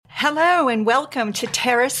Hello and welcome to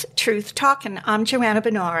Terrace Truth Talkin'. I'm Joanna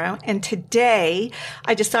Bonaro, and today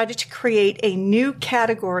I decided to create a new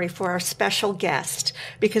category for our special guest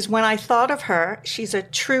because when I thought of her, she's a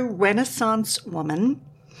true Renaissance woman,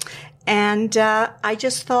 and I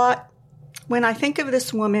just thought, when I think of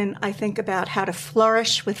this woman, I think about how to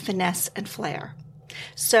flourish with finesse and flair.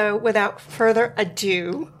 So without further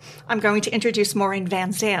ado, I'm going to introduce Maureen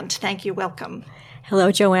Van Zandt. Thank you. Welcome. Hello,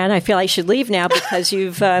 Joanne. I feel I should leave now because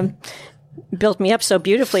you've built me up so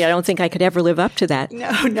beautifully. I don't think I could ever live up to that. No,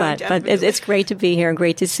 but it's great to be here and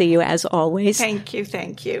great to see you as always. Thank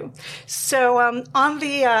you. So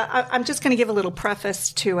I'm just going to give a little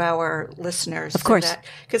preface to our listeners. Of course.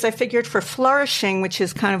 Because I figured for flourishing, which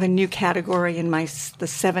is kind of a new category in the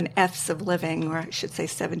 7 F's of living, or I should say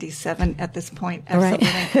 77 at this point, F's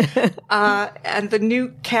of living. And the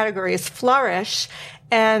new category is flourish.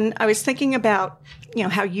 And I was thinking about,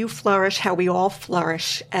 how you flourish, how we all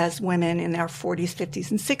flourish as women in our 40s, 50s,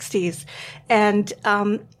 and 60s. And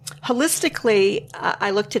holistically,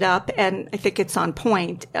 I looked it up, and I think it's on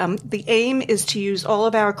point. The aim is to use all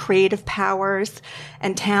of our creative powers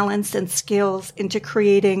and talents and skills into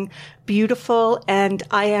creating beautiful, and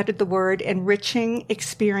I added the word enriching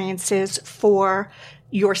experiences for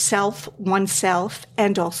yourself, oneself,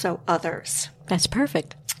 and also others. That's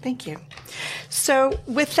perfect. Thank you. So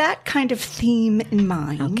with that kind of theme in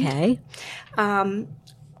mind, okay.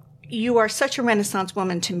 You are such a Renaissance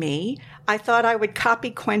woman to me. I thought I would copy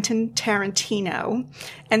Quentin Tarantino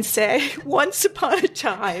and say, once upon a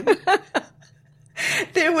time,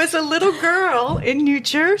 there was a little girl in New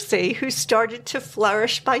Jersey who started to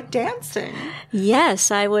flourish by dancing. Yes,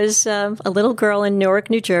 I was a little girl in Newark,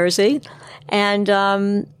 New Jersey, and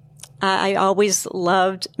I always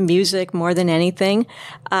loved music more than anything.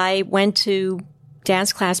 I went to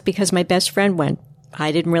dance class because my best friend went.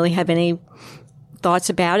 I didn't really have any thoughts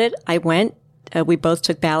about it. I went. We both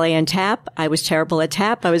took ballet and tap. I was terrible at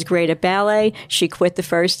tap. I was great at ballet. She quit the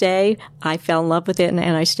first day. I fell in love with it, and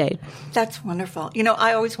I stayed. That's wonderful.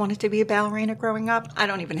 I always wanted to be a ballerina growing up. I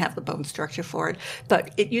don't even have the bone structure for it.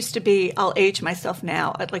 But it used to be, I'll age myself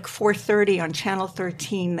now, at like 4:30 on Channel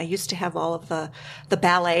 13, they used to have all of the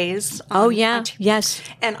ballets. Yes.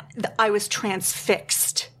 And I was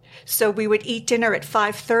transfixed. So we would eat dinner at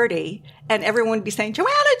 5:30, and everyone would be saying,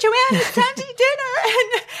 Joanna, it's time to eat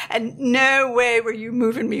dinner. And no way were you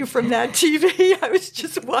moving me from that TV. I was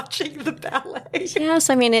just watching the ballet. Yes,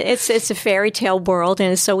 I mean, it's a fairy tale world,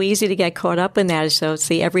 and it's so easy to get caught up in that. So,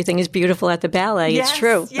 see, everything is beautiful at the ballet. Yes, it's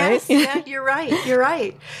true, yes, right? Yeah, you're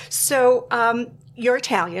right. So, you're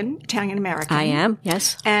Italian-American. I am,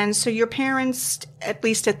 yes. And so your parents, at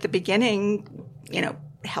least at the beginning,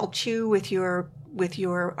 helped you with your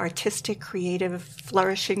artistic, creative,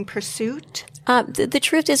 flourishing pursuit? The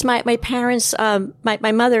truth is my parents,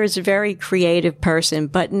 my mother is a very creative person,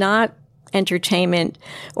 but not entertainment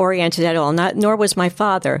oriented at all. Nor was my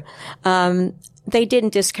father. They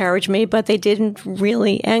didn't discourage me, but they didn't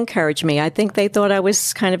really encourage me. I think they thought I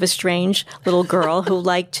was kind of a strange little girl who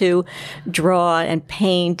liked to draw and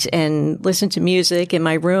paint and listen to music in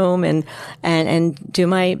my room and do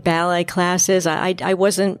my ballet classes. I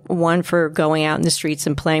wasn't one for going out in the streets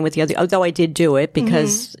and playing with the other, although I did do it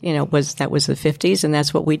because, that was the 50s and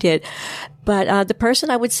that's what we did. But the person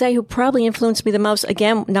I would say who probably influenced me the most,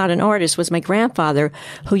 again, not an artist, was my grandfather,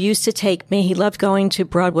 who used to take me. He loved going to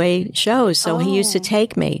Broadway shows, so he used to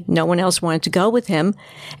take me. No one else wanted to go with him,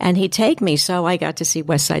 and he'd take me. So I got to see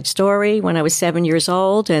West Side Story when I was 7 years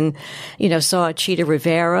old and, saw Cheetah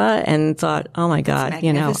Rivera and thought, oh, my God,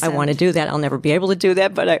 I want to do that. I'll never be able to do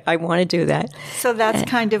that, but I want to do that. So that's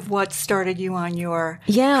kind of what started you on your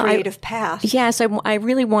creative path. Yes, I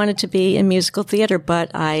really wanted to be in musical theater, but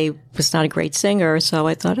I was not a great singer, so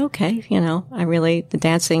I thought, okay, the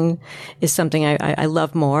dancing is something I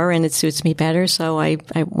love more and it suits me better, so I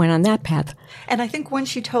went on that path. And I think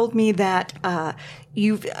once you told me that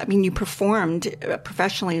you performed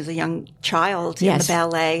professionally as a young child in the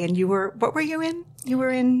ballet, and what were you in? You were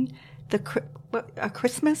in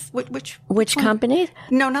Christmas? Which company?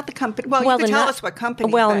 No, not the company. Well, you could tell us what company.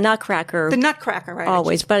 Well, Nutcracker. The Nutcracker, right?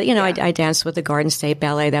 Always. But, I danced with the Garden State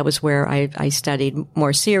Ballet. That was where I studied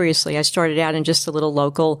more seriously. I started out in just a little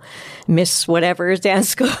local Miss whatever dance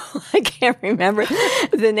school. I can't remember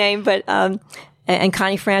the name, but And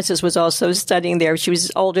Connie Francis was also studying there. She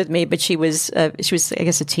was older than me, but she was, I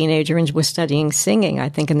guess, a teenager and was studying singing, I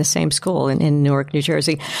think, in the same school in Newark, New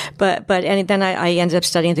Jersey. And then I ended up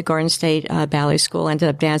studying at the Garden State Ballet School, ended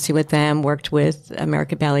up dancing with them, worked with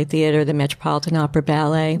American Ballet Theater, the Metropolitan Opera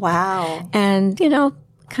Ballet. Wow. And,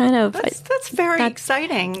 kind of... That's very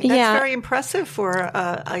exciting. That's very impressive for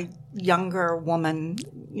a younger woman,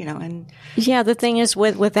 and... Yeah, the thing is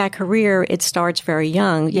with that career, it starts very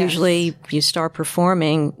young. Yes. Usually you start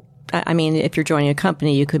performing... I mean, if you're joining a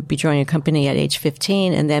company, you could be joining a company at age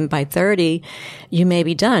 15, and then by 30, you may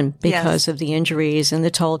be done because of the injuries and the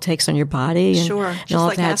toll it takes on your body and, and all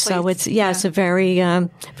of that. Athletes. So it's a very,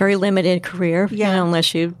 very limited career,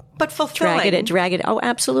 unless you but fulfilling. Drag it. Oh,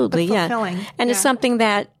 absolutely. But fulfilling. Yeah. And it's something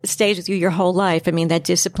that stays with you your whole life. I mean, that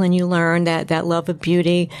discipline you learn, that love of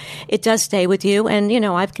beauty, it does stay with you. And,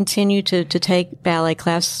 I've continued to take ballet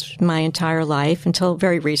class my entire life until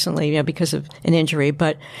very recently, because of an injury.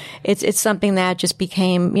 But it's something that just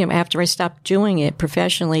became, after I stopped doing it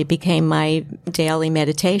professionally, it became my daily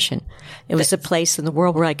meditation. It was a place in the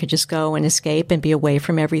world where I could just go and escape and be away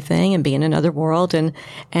from everything and be in another world. And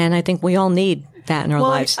I think we all need that in our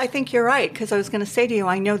lives. I think you're right, because I was going to say to you,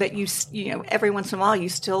 I know that you every once in a while you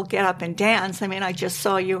still get up and dance. I mean, I just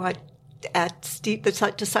saw you at Steve,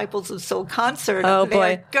 the Disciples of Soul concert. Oh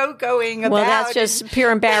boy, going about. Well, that's just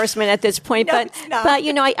pure embarrassment at this point. No, but it's not. But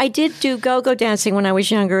I did do go-go dancing when I was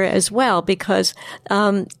younger as well, because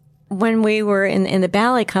when we were in the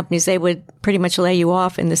ballet companies, they would pretty much lay you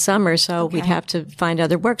off in the summer, so we'd have to find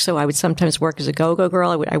other work. So I would sometimes work as a go-go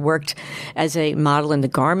girl. I worked as a model in the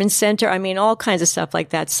garment center. I mean, all kinds of stuff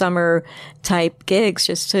like that, summer type gigs,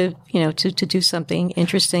 just to to do something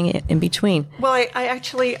interesting in between. Well, I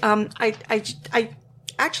actually I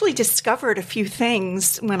actually discovered a few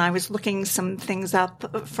things when I was looking some things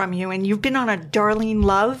up from you, and you've been on a Darlene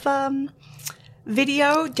Love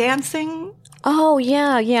video dancing. Oh,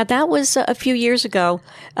 yeah. That was a few years ago.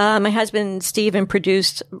 My husband, Stephen,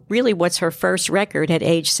 produced really what's her first record at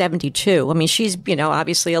age 72. I mean, she's,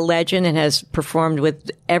 obviously a legend and has performed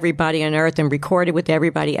with everybody on earth and recorded with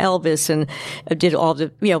everybody, Elvis, and did all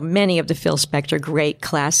the, many of the Phil Spector great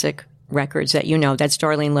classic records that that's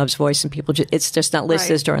Darlene Love's voice, and people it's just not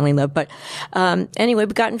listed as Darlene Love. But anyway,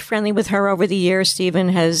 we've gotten friendly with her over the years. Stephen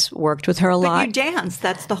has worked with her a lot. But you dance.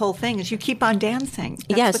 That's the whole thing, is you keep on dancing.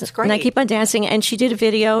 Yes, what's great. And I keep on dancing. And she did a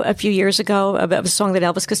video a few years ago of a song that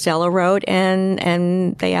Elvis Costello wrote,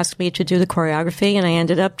 and they asked me to do the choreography, and I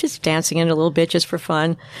ended up just dancing in a little bit just for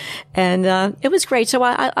fun. And it was great. So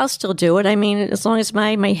I'll still do it. I mean, as long as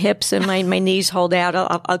my hips and my knees hold out,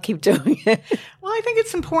 I'll keep doing it. Well, I think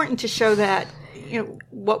it's important to show that,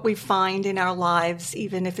 what we find in our lives,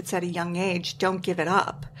 even if it's at a young age, don't give it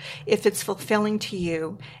up. If it's fulfilling to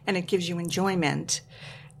you and it gives you enjoyment,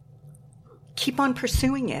 keep on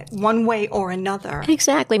pursuing it one way or another.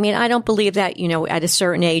 Exactly. I mean, I don't believe that, at a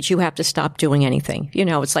certain age you have to stop doing anything.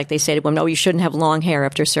 It's like they say to women, no, you shouldn't have long hair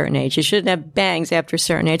after a certain age. You shouldn't have bangs after a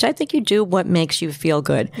certain age. I think you do what makes you feel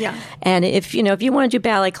good. Yeah. And if you want to do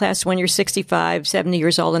ballet class when you're 65, 70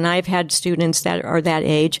 years old, and I've had students that are that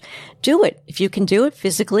age, do it. If you can do it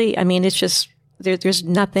physically, I mean, it's just, there's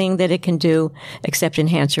nothing that it can do except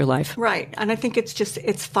enhance your life. Right. And I think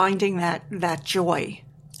it's finding that joy.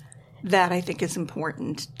 That I think is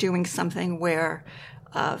important. Doing something where,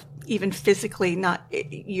 even physically, not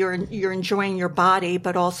you're enjoying your body,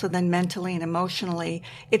 but also then mentally and emotionally,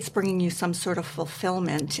 it's bringing you some sort of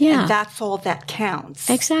fulfillment. Yeah. And that's all that counts.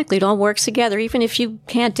 Exactly. It all works together. Even if you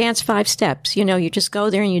can't dance 5 steps, you just go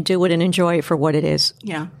there and you do it and enjoy it for what it is.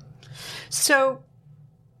 Yeah. So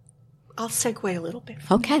I'll segue a little bit.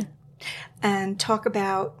 Okay. And talk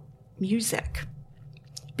about music,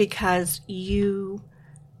 because you.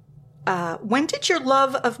 When did your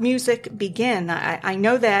love of music begin? I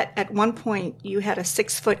know that at one point you had a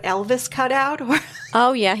 6-foot Elvis cut out.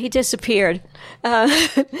 Oh, yeah, he disappeared.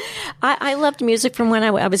 I loved music from when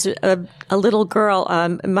I was a little girl.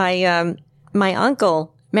 My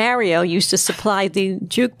uncle, Mario, used to supply the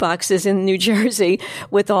jukeboxes in New Jersey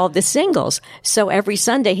with all the singles. So every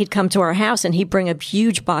Sunday he'd come to our house and he'd bring a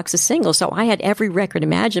huge box of singles. So I had every record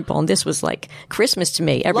imaginable, and this was like Christmas to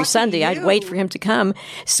me. Every Sunday I'd wait for him to come.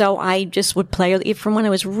 So I just would play, from when I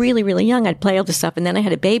was really, really young, I'd play all this stuff. And then I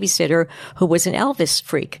had a babysitter who was an Elvis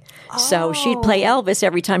freak. Oh. So she'd play Elvis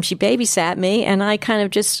every time she babysat me, and I kind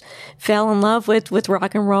of just fell in love with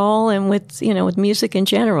rock and roll and with music in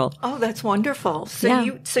general. Oh, that's wonderful. So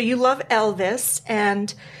yeah. So you love Elvis,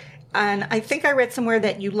 and I think I read somewhere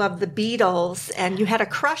that you love the Beatles, and you had a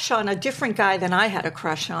crush on a different guy than I had a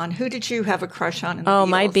crush on. Who did you have a crush on in the Beatles?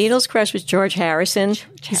 My Beatles crush was George Harrison.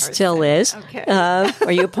 He still is. Okay.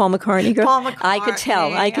 Are you a Paul McCartney girl? Paul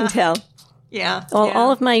McCartney. I can tell. Yeah.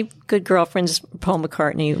 All of my good girlfriends, Paul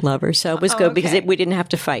McCartney lovers. So it was good because we didn't have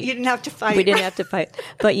to fight. You didn't have to fight. We didn't have to fight.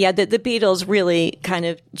 But yeah, the Beatles really kind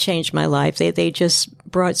of changed my life. They just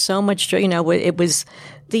brought so much joy. It was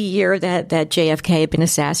the year that JFK had been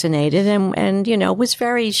assassinated, and it was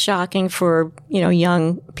very shocking for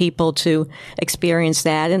young people to experience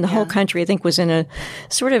that, and the whole country I think was in a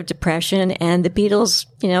sort of depression. And the Beatles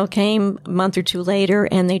came a month or two later,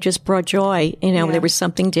 and they just brought joy. There was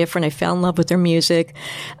something different. I fell in love with their music.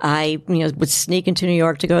 I would sneak into New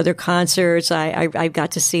York to go to their concerts. I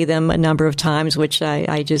got to see them a number of times, which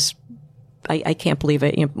I can't believe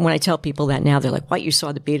it. When I tell people that now, they're like, "What? You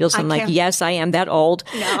saw the Beatles?" I'm like, "Yes, I am that old."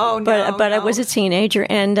 But I was a teenager,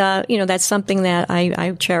 and that's something that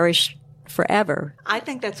I cherish forever. I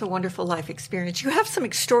think that's a wonderful life experience. You have some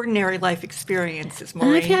extraordinary life experiences,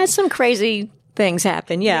 Maureen. I've had some crazy things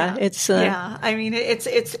happen. Yeah. It's I mean,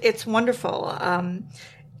 it's wonderful.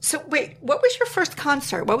 So wait, what was your first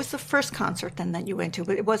concert? What was the first concert then that you went to?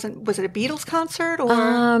 Was it a Beatles concert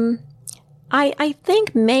or? I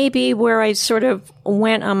think maybe where I sort of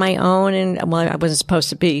went on my own, and I wasn't supposed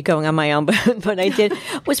to be going on my own, but I did,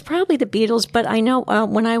 was probably the Beatles. But I know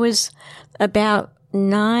when I was about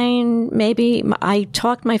 9, maybe, I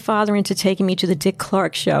talked my father into taking me to the Dick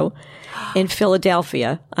Clark show in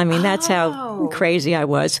Philadelphia. I mean, that's how crazy I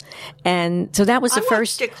was. And so that was the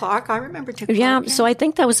first. Dick Clark. I remember Dick Clark. Yeah. So I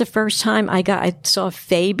think that was the first time I saw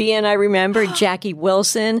Fabian. I remember Jackie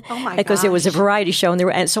Wilson. Oh my Because there was a variety show,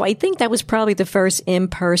 and so I think that was probably the first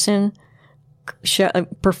in-person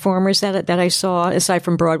performers that I saw, aside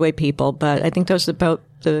from Broadway people. But I think those are about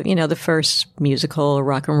the first musical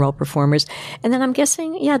rock and roll performers. And then I'm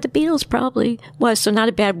guessing, the Beatles probably was. So not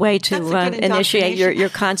a bad way to initiate your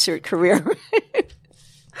concert career.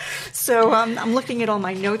 So I'm looking at all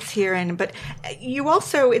my notes here, but you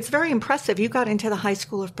also, it's very impressive. You got into the High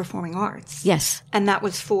School of Performing Arts. Yes. And that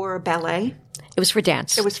was for ballet? It was for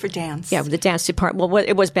dance. It was for dance. Yeah, the dance department. Well,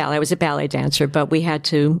 it was ballet. I was a ballet dancer, but we had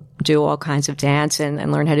to do all kinds of dance and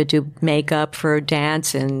learn how to do makeup for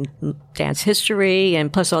dance and dance history,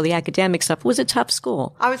 and plus all the academic stuff. It was a tough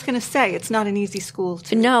school. I was going to say, it's not an easy school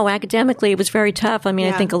to... No, academically, it was very tough. I mean,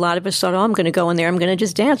 I think a lot of us thought, I'm going to go in there, I'm going to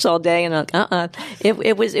just dance all day. And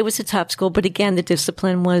It was a tough school. But again, the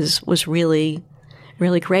discipline was really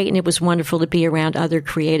great, and it was wonderful to be around other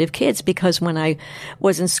creative kids, because when I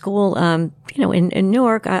was in school, in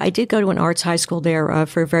Newark, I did go to an arts high school there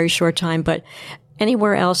for a very short time, but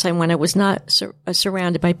anywhere else I went, I was not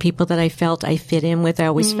surrounded by people that I felt I fit in with. I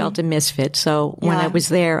always felt a misfit. So when I was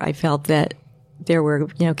there, I felt that there were,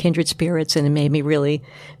 kindred spirits, and it made me really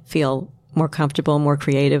feel more comfortable, more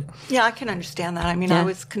creative. Yeah, I can understand that. I mean, I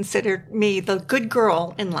was considered, the good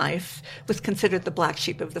girl in life was considered the black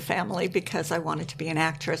sheep of the family because I wanted to be an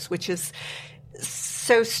actress, which is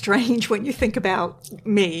so strange when you think about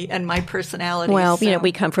me and my personality. Well,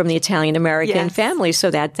 we come from the Italian-American family, so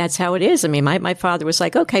that's how it is. I mean, my father was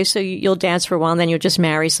like, okay, so you'll dance for a while, and then you'll just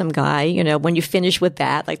marry some guy, when you finish with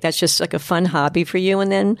that, like that's just like a fun hobby for you,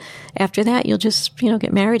 and then after that, you'll just,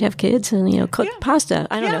 get married, have kids, and, cook pasta.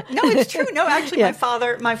 I don't know. No, it's true. No, actually,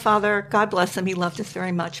 my father, God bless him, he loved us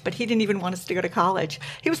very much, but he didn't even want us to go to college.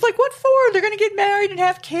 He was like, what for? They're going to get married and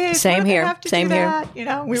have kids. Same here. Same here.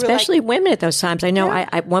 We especially were women at those times. I know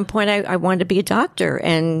at one point I wanted to be a doctor,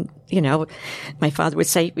 and my father would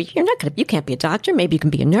say, you can't be a doctor. Maybe you can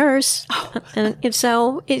be a nurse. And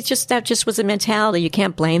so that just was a mentality. You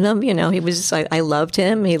can't blame them. He was, I loved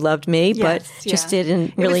him. He loved me, but just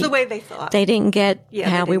didn't really. It was the way they thought. They didn't get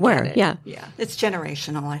how we were. Yeah. It's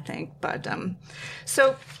generational, I think. But,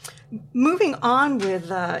 so moving on with,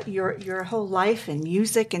 your whole life in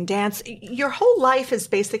music and dance, your whole life is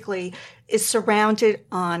surrounded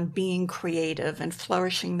on being creative and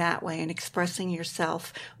flourishing that way and expressing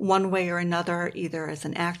yourself one way or another, either as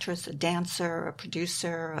an actress, a dancer, a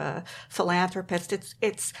producer, a philanthropist.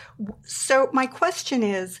 So my question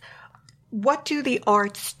is, what do the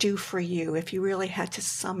arts do for you if you really had to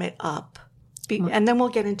sum it up? And then we'll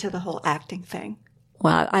get into the whole acting thing.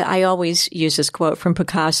 Well, I always use this quote from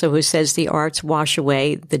Picasso, who says the arts wash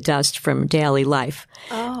away the dust from daily life.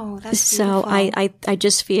 Oh, that's so beautiful. I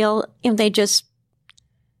just feel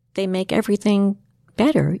they make everything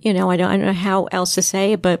better. I don't know how else to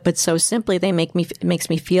say it, but so simply it makes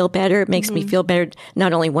me feel better. It makes me feel better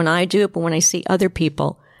not only when I do it, but when I see other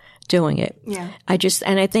people doing it. Yeah.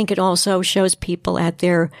 And I think it also shows people at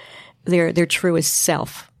their truest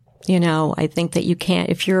self. I think that you can't,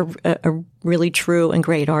 if you're a really true and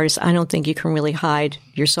great artist, I don't think you can really hide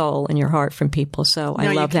your soul and your heart from people. So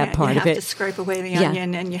I love that part of it. You have to scrape away the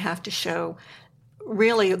onion, and you have to show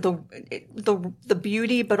really the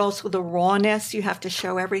beauty, but also the rawness. You have to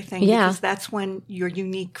show everything because that's when you're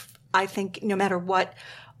unique. I think no matter what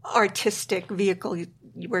artistic vehicle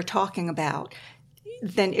we're talking about,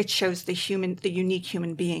 then it shows the unique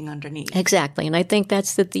human being underneath. Exactly. And I think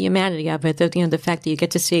that's the humanity of it, the fact that you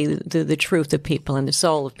get to see the truth of people and the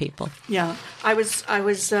soul of people. Yeah.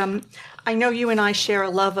 I know you and I share a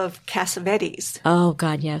love of Cassavetes. Oh,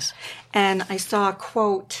 God, yes. And I saw a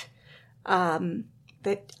quote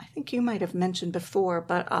that I think you might have mentioned before,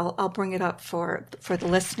 but I'll bring it up for the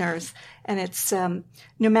listeners. And it's, no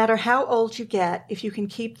matter how old you get, if you can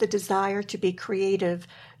keep the desire to be creative,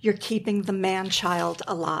 you're keeping the man-child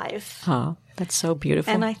alive. Oh, that's so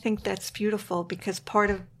beautiful. And I think that's beautiful because part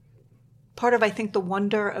of, I think, the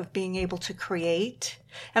wonder of being able to create.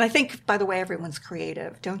 And I think, by the way, everyone's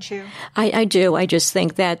creative, don't you? I do. I just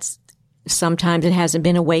think that's sometimes it hasn't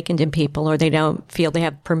been awakened in people, or they don't feel they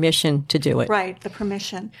have permission to do it. Right, the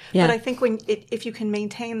permission. Yeah. But I think if you can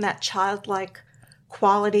maintain that childlike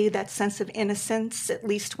quality, that sense of innocence, at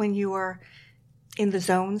least when you are in the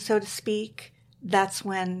zone, so to speak, that's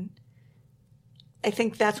when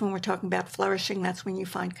we're talking about flourishing. That's when you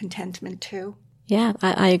find contentment too. Yeah,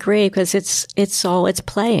 I agree, because it's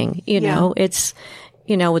playing, you know, it's,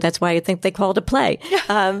 you know, that's why I think they call it a play.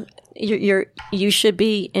 You should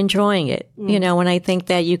be enjoying it, you know, and I think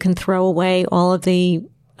that you can throw away all of the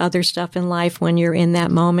other stuff in life when you're in that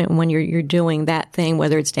moment, when you're doing that thing,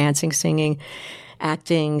 whether it's dancing, singing,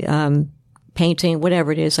 acting, painting,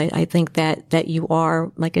 whatever it is. I think that you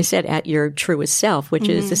are, like I said, at your truest self, which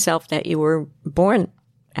is the self that you were born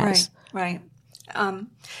as. Right.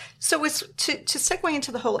 So it's to segue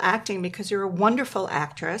into the whole acting, because you're a wonderful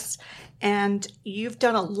actress and you've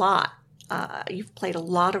done a lot. You've played a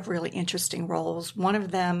lot of really interesting roles. One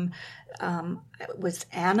of them was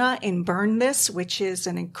Anna in Burn This, which is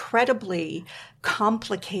an incredibly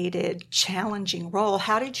complicated, challenging role.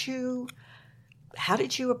 How did you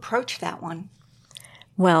approach that one?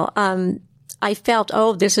 Well, I felt,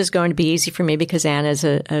 this is going to be easy for me because Anna's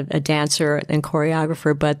a dancer and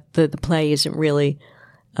choreographer, but the play isn't really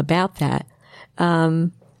about that.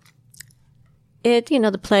 The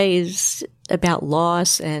play is about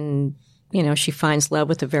loss, and you know, she finds love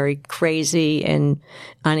with a very crazy and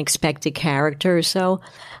unexpected character. So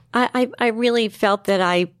I really felt that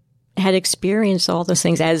I had experienced all those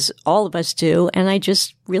things, as all of us do, and I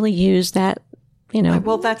just really used that, you know.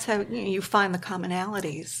 Well, that's how you find the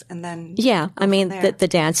commonalities, and then I mean, the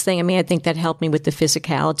dance thing. I mean, I think that helped me with the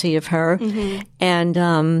physicality of her,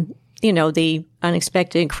 and you know, the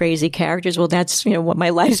unexpected, crazy characters. Well, that's, you know, what my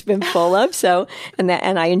life's been full of. So, and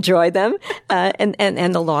I enjoy them.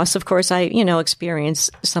 And the loss, of course, I, you know, experienced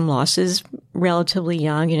some losses relatively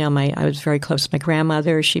young. You know, I was very close to my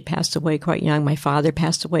grandmother. She passed away quite young. My father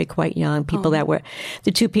passed away quite young. The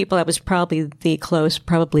two people that was probably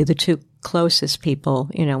the two closest people,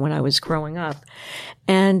 you know, when I was growing up.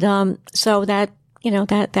 And, so that, you know,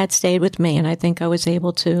 that stayed with me. And I think I was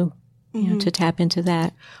able to, you know, to tap into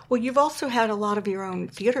that. Well, you've also had a lot of your own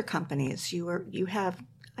theater companies.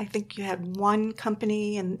 I think you had one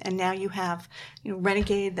company, and now you have, you know,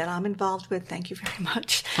 Renegade that I'm involved with. Thank you very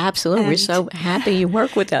much. Absolutely. We're so happy you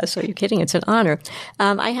work with us. Are you kidding? It's an honor.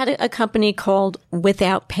 I had a company called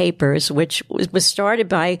Without Papers, which was started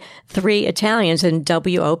by 3 Italians, and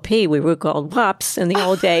WOP. We were called WOPs in the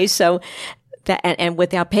old days. So that, and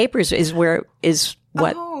Without Papers is what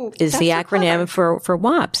is the acronym for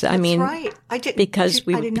WOPs. I mean, right. Because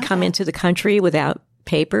we come into the country without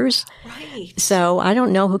papers. Right. So I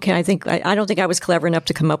don't know I don't think I was clever enough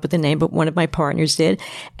to come up with the name, but one of my partners did.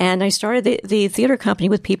 And I started the theater company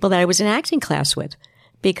with people that I was in acting class with,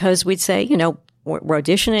 because we'd say, you know, we're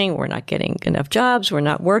auditioning, we're not getting enough jobs, we're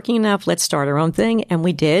not working enough, let's start our own thing. And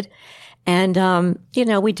we did. And, you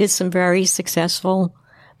know, we did some very successful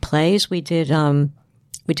plays. We did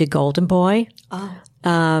Golden Boy.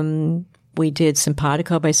 We did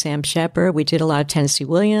Simpatico by Sam Shepard. We did a lot of Tennessee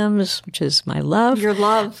Williams, which is my love. Your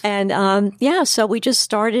love. And, so we just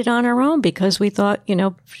started on our own because we thought, you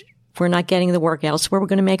know, if we're not getting the work elsewhere, we're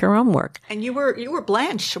going to make our own work. And you were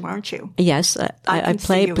Blanche, weren't you? Yes. I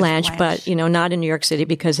played Blanche, but, you know, not in New York City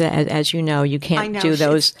because, as you know, you can't do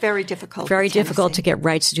those. It's very difficult. Very difficult to get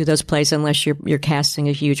rights to do those plays unless you're casting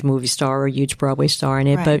a huge movie star or a huge Broadway star in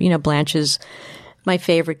it. Right. But, you know, Blanche is my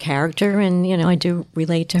favorite character, and you know, I do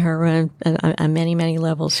relate to her on many, many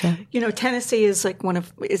levels. Yeah. You know, Tennessee is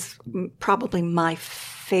is probably my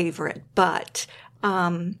favorite, but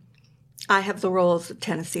I have the roles of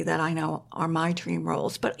Tennessee that I know are my dream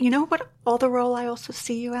roles. But you know what? All the role I also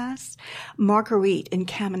see you as Marguerite in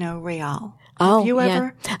Camino Real. Have you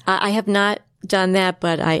ever? I have not done that,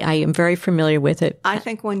 but I am very familiar with it. I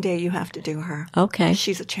think one day you have to do her. Okay,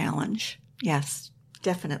 she's a challenge. Yes.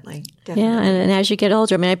 Definitely. Yeah, and as you get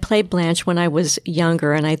older, I mean, I played Blanche when I was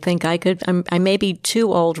younger, and I think I could. I may be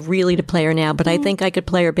too old really to play her now, but I think I could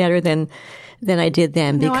play her better than I did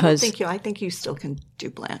then. No, because I think you still can do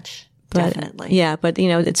Blanche. But, definitely. Yeah, but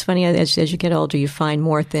it's funny as you get older, you find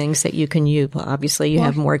more things that you can use. Well, obviously, you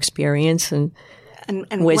have more experience and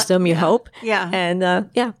wisdom. You hope. Yeah. And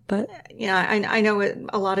but I know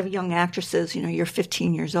a lot of young actresses. You're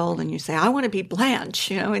 15 years old and you say, "I want to be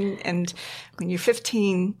Blanche." And when you're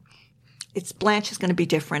 15. Blanche is going to be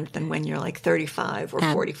different than when you're like 35 or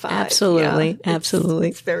 45. Absolutely. Yeah, absolutely.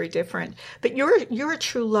 It's very different. But you're a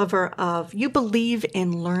true lover you believe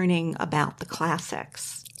in learning about the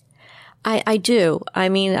classics. I do. I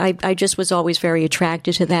mean, I just was always very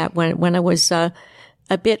attracted to that. When I was a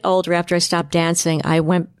bit older, after I stopped dancing, I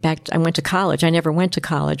went to college. I never went to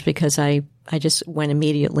college because I just went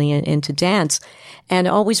immediately into dance, and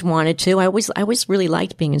I always wanted to. I always really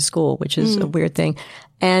liked being in school, which is a weird thing.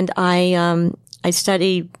 And I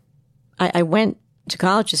went to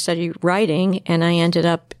college to study writing, and I ended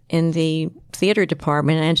up in the theater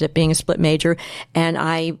department. I ended up being a split major, and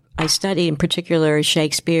I studied in particular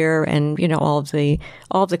Shakespeare and, all of the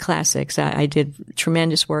classics. I did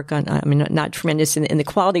tremendous work on, I mean, not tremendous in the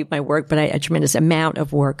quality of my work, but a tremendous amount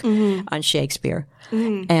of work on Shakespeare.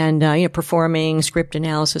 And, performing, script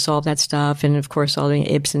analysis, all of that stuff. And of course, all the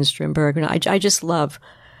Ibsen, Strindberg. And I just love,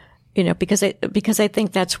 because I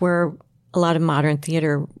think that's where a lot of modern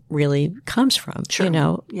theater really comes from,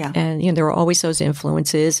 Yeah. And, there are always those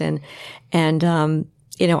influences and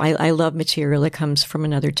I love material that comes from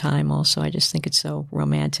another time also. I just think it's so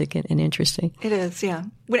romantic and interesting. It is, yeah.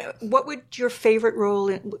 What would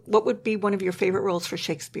be one of your favorite roles for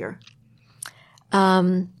Shakespeare?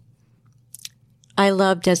 I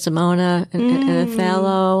love Desdemona and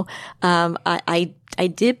Othello. I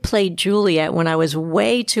did play Juliet when I was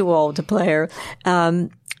way too old to play her.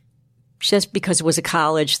 Just because it was a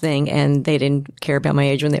college thing and they didn't care about my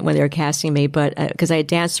age when they were casting me, but because I had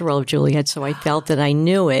danced the role of Juliet, so I felt that I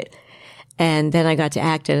knew it. And then I got to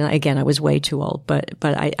act it, and again, I was way too old, but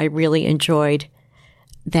I really enjoyed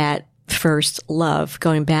that first love,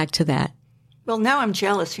 going back to that. Well, now I'm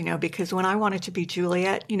jealous, because when I wanted to be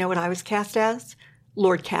Juliet, you know what I was cast as?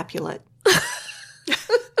 Lord Capulet.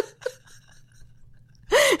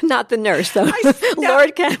 Not the nurse, though.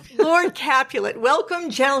 Lord Capulet. Welcome,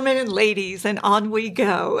 gentlemen and ladies, and on we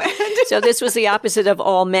go. So this was the opposite of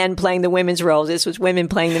all men playing the women's roles. This was women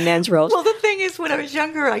playing the men's roles. Well, the thing is, when I was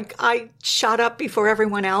younger, I shot up before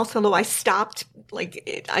everyone else, although I stopped.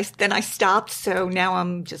 Then I stopped, so now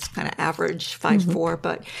I'm just kind of average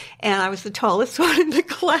 5'4", and I was the tallest one in the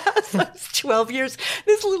class. I was 12 years.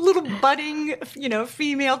 This little budding,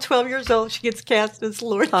 female, 12 years old, she gets cast as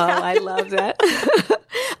Lord Capulet. I love that.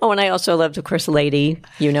 Oh, and I also loved, of course, Lady,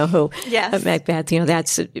 who. Yes. Macbeth,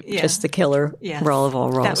 that's just the killer role of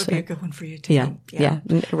all roles. That would be a good one for you, too. Yeah.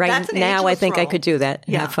 Right now, I think role. I could do that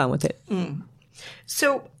and have fun with it.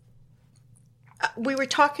 So we were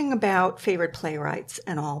talking about favorite playwrights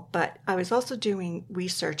and all, but I was also doing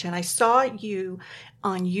research, and I saw you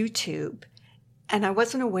on YouTube, and I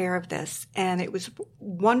wasn't aware of this, and it was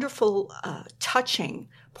wonderful, touching,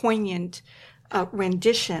 poignant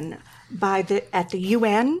rendition at the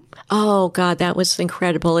UN. Oh God, that was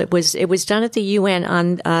incredible! It was done at the UN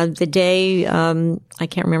on the day I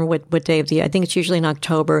can't remember what day of the year. I think it's usually in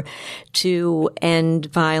October, to end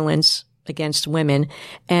violence against women.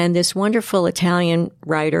 And this wonderful Italian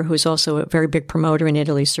writer, who's also a very big promoter in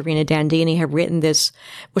Italy, Serena Dandini, had written this.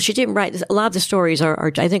 Well, she didn't write a lot of the stories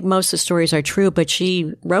are I think most of the stories are true, but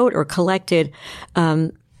she wrote or collected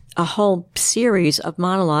a whole series of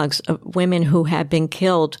monologues of women who had been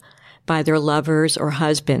killed by their lovers or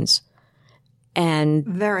husbands. And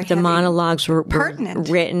the monologues were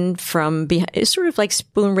written from behind. It's sort of like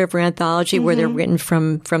Spoon River Anthology, where they're written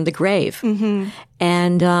from the grave.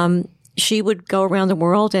 And she would go around the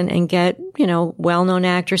world and get, well-known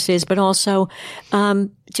actresses, but also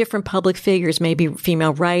different public figures, maybe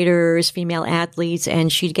female writers, female athletes,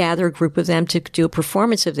 and she'd gather a group of them to do a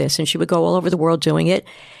performance of this. And she would go all over the world doing it.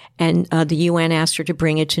 And the UN asked her to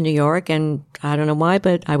bring it to New York, and I don't know why,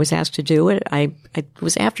 but I was asked to do it. I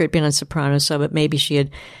was after I'd been on Sopranos, so but maybe she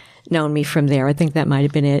had known me from there. I think that might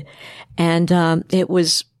have been it. And it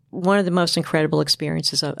was one of the most incredible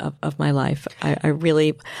experiences of my life. I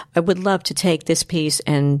would love to take this piece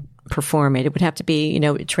and perform it. It would have to be,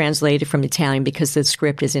 translated from Italian because the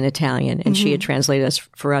script is in Italian, and she had translated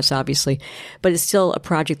for us, obviously. But it's still a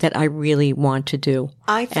project that I really want to do.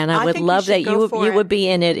 I would love that you would be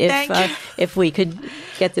in it if we could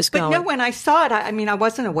get this going. But no, when I saw it, I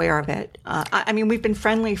wasn't aware of it. We've been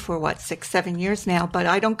friendly for 6-7 years now, but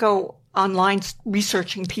I don't go online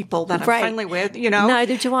researching people that I'm friendly with,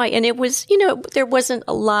 Neither do I. And it was, there wasn't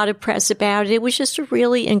a lot of press about it. It was just a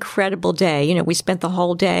really incredible day. We spent the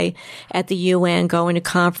whole day at the UN going to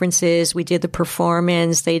conferences. We did the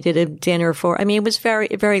performance. They did a dinner it was very,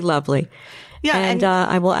 very lovely. Yeah. And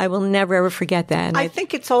I will never ever forget that. And I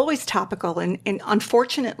think it's always topical. And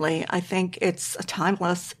unfortunately, I think it's a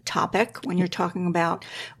timeless topic when you're talking about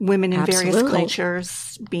women in various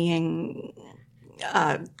cultures being,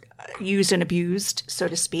 used and abused, so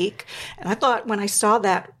to speak. And I thought when I saw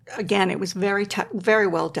that, again, it was very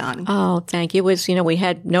well done. Oh, thank you. It was, we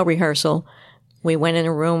had no rehearsal. We went in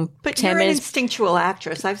a room. But 10 you're minutes. An instinctual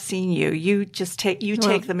actress. I've seen you. You just take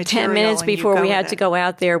the material. 10 minutes before we had to go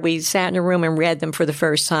out there, we sat in a room and read them for the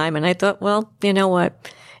first time. And I thought, well, you know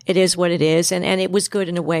what? It is what it is. And it was good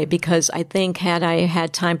in a way because I think had I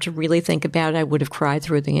had time to really think about it, I would have cried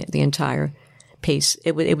through the entire piece.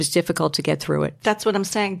 It was difficult to get through it. That's what I'm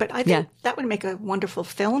saying. But I think that would make a wonderful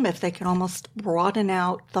film if they could almost broaden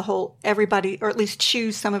out the whole everybody, or at least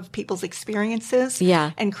choose some of people's experiences.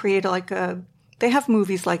 Yeah. And create they have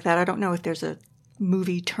movies like that. I don't know if there's a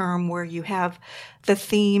movie term where you have the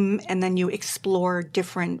theme and then you explore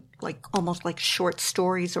different, almost like short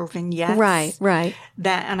stories or vignettes. Right.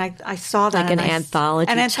 That, and I saw that. Like an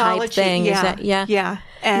anthology type thing. Yeah. Is that, yeah. Yeah.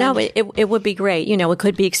 And no, it would be great. It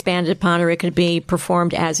could be expanded upon or it could be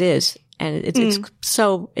performed as is. And it's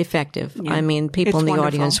so effective. Yeah. I mean, people in the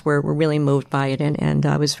audience were really moved by it, and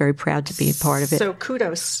I was very proud to be a part of it. So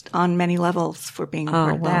kudos on many levels for being a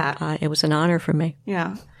part of that. It was an honor for me.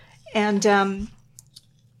 Yeah. And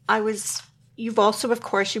you've also, of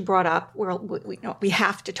course, you brought up, we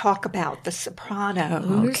have to talk about The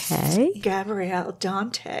Sopranos. Okay. Gabrielle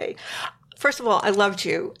Dante. First of all, I loved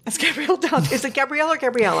you as Gabrielle Dante. Is it Gabrielle or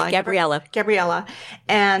Gabriella? Gabriella.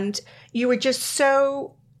 And you were just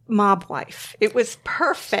so mob wife. It was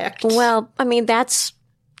perfect. Well, I mean, that's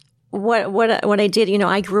what I did.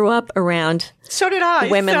 I grew up around so did I.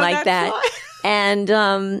 Women like that. And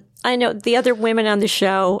I know the other women on the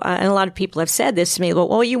show, and a lot of people have said this to me,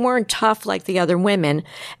 well, you weren't tough like the other women.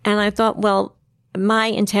 And I thought, well, my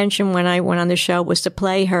intention when I went on the show was to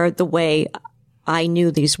play her the way I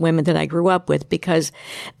knew these women that I grew up with, because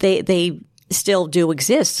they still do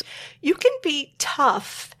exist. You can be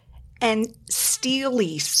tough and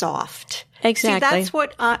steely soft. Exactly. See,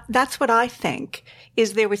 that's what I think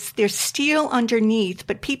is there's steel underneath,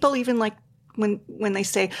 but people even like when they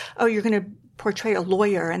say, oh, you're going to portray a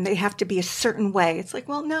lawyer and they have to be a certain way. It's like,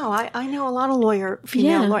 well, no, I know a lot of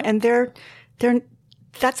female lawyers, and they're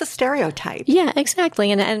that's a stereotype. Yeah,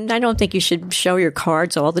 exactly. And I don't think you should show your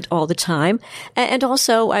cards all the time. And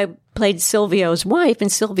also, I played Silvio's wife,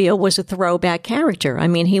 and Silvio was a throwback character. I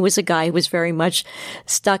mean, he was a guy who was very much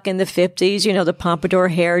stuck in the 50s, the pompadour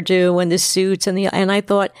hairdo and the suits and I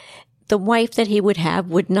thought the wife that he would have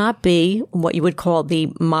would not be what you would call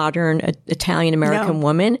the modern Italian-American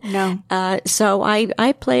woman. No. So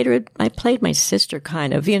I played her. I played my sister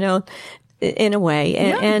kind of, in a way.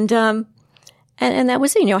 And that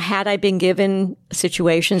was, had I been given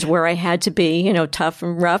situations where I had to be, tough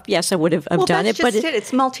and rough, yes, I would have done it. But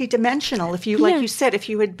it's multidimensional. If you, like you said, if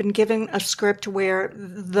you had been given a script where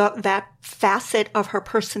that facet of her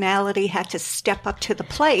personality had to step up to the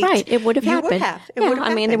plate, right, it would have happened. It would have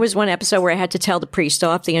I mean, there was one episode where I had to tell the priest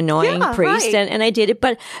off, the annoying priest, right. and I did it,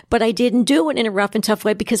 but I didn't do it in a rough and tough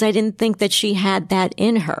way because I didn't think that she had that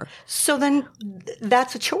in her. So then,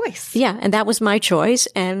 that's a choice. Yeah, and that was my choice,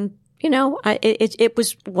 and. It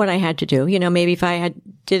was what I had to do. Maybe if I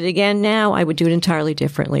did it again now, I would do it entirely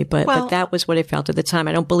differently. But that was what I felt at the time.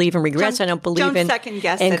 I don't believe in regrets. I don't believe in second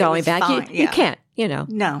guess in going back. Fine. You can't.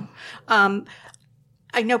 No.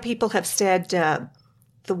 I know people have said the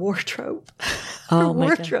wardrobe. Oh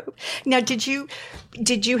my God. Now, did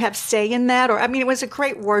you have say in that, or it was a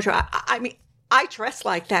great wardrobe. I mean. I dress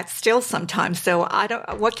like that still sometimes, so I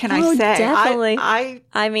don't. What can I say? Definitely.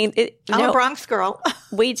 I'm a Bronx girl.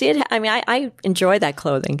 We did. I enjoy that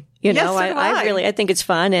clothing. Yes, so do I think it's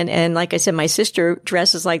fun. And like I said, my sister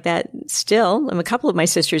dresses like that still. A couple of my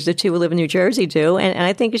sisters, the two who live in New Jersey, do. And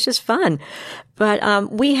I think it's just fun. But,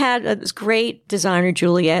 we had this great designer,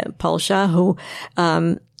 Juliette Polsha, who,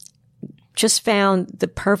 just found the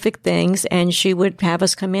perfect things, and she would have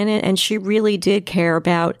us come in, and she really did care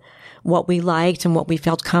about what we liked and what we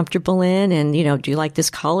felt comfortable in. And, do you like this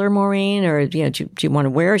color, Maureen? Or, do you want to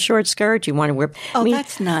wear a short skirt? Do you want to wear... Oh,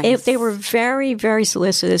 that's nice. They were very, very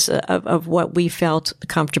solicitous of what we felt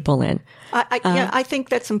comfortable in. I think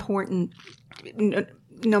that's important.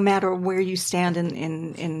 no matter where you stand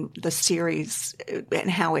in the series and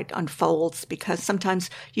how it unfolds, because sometimes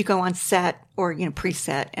you go on set or,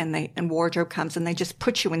 preset and wardrobe comes and they just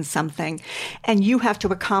put you in something and you have to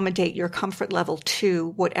accommodate your comfort level to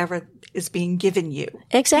whatever is being given you.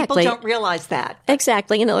 Exactly. People don't realize that.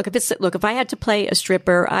 Exactly. If I had to play a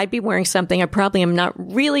stripper, I'd be wearing something I probably am not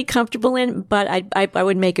really comfortable in, but I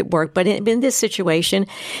would make it work. But in this situation,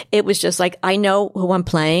 it was just like, I know who I'm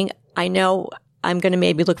playing. I know I'm going to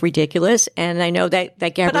maybe look ridiculous, and I know that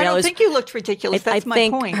Gabrielle. But I don't think you looked ridiculous. That's my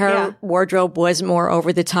point. I think her wardrobe was more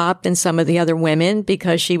over the top than some of the other women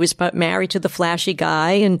because she was married to the flashy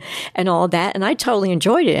guy and all that. And I totally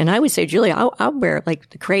enjoyed it. And I would say, Julia, I'll wear like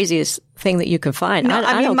the craziest thing that you can find. No,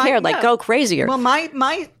 I don't care. Like, go crazier. Well,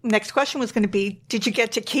 my next question was going to be, did you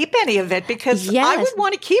get to keep any of it? Because I would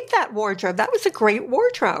want to keep that wardrobe. That was a great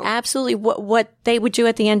wardrobe. Absolutely. What they would do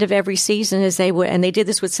at the end of every season is and they did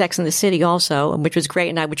this with Sex and the City also, which was great.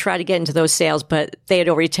 And I would try to get into those sales, but they had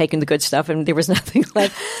already taken the good stuff and there was nothing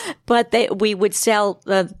left. But we would sell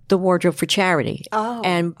the wardrobe for charity.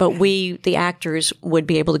 Oh. But the actors would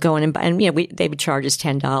be able to go in and they would charge us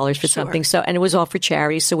 $10 for something. So, and it was all for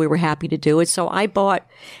charity. So we were happy to do it. So I bought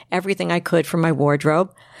everything I could for my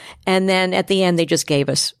wardrobe. And then at the end, they just gave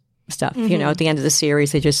us stuff. Mm-hmm. At the end of the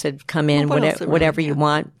series, they just said, come in, whatever you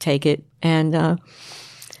want, take it. And,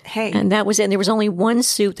 and that was it. And there was only one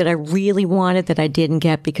suit that I really wanted that I didn't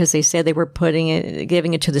get because they said they were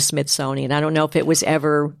giving it to the Smithsonian. I don't know if it was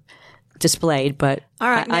ever displayed, but all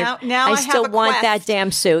right, now I still want that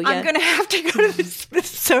damn suit. Yeah. I'm going to have to go to the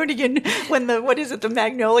Smithsonian when the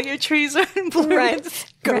magnolia trees are in bloom. Right.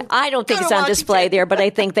 I don't think it's on display there, but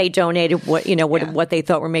I think they donated what they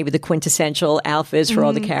thought were maybe the quintessential outfits for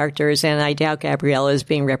all the characters, and I doubt Gabriella is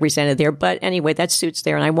being represented there. But anyway, that suit's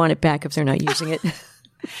there, and I want it back if they're not using it.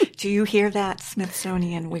 Do you hear that,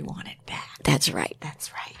 Smithsonian? We want it back. That's right.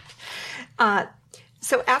 That's right.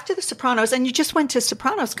 So after The Sopranos, and you just went to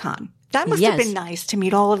Sopranos Con. That must have been nice to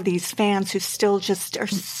meet all of these fans who still just are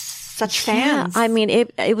such fans. Yeah, I mean,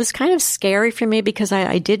 it was kind of scary for me because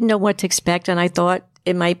I didn't know what to expect, and I thought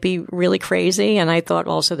it might be really crazy. And I thought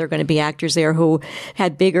also there are going to be actors there who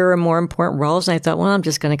had bigger and more important roles. And I thought, well, I'm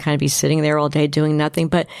just going to kind of be sitting there all day doing nothing.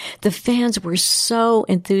 But the fans were so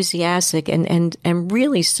enthusiastic and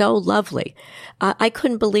really so lovely. I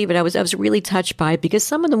couldn't believe it. I was really touched by it because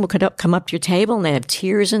some of them would come up to your table and they have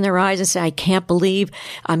tears in their eyes and say, I can't believe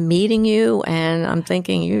I'm meeting you. And I'm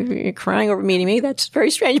thinking, you're crying over meeting me. That's very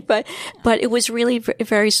strange. But it was really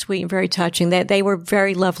very sweet and very touching. They were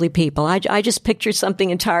very lovely people. I just pictured something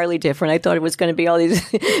entirely different. I thought it was going to be all these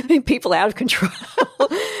people out of control.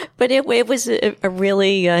 But it was a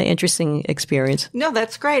really interesting experience. No,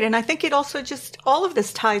 that's great. And I think it also all of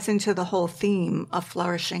this ties into the whole theme of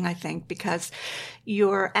flourishing, I think, because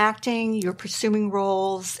you're acting, you're pursuing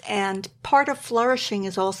roles, and part of flourishing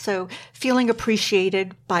is also feeling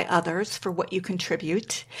appreciated by others for what you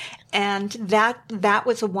contribute. And that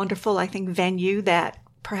was a wonderful, I think, venue that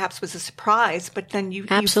perhaps was a surprise, but then you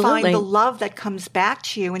find the love that comes back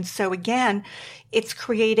to you. And so again, it's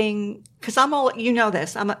creating, because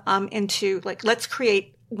I'm into let's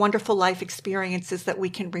create wonderful life experiences that we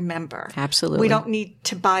can remember. Absolutely. We don't need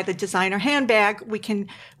to buy the designer handbag. We can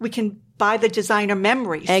buy the designer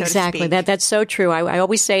memory. Exactly. So to speak. That's so true. I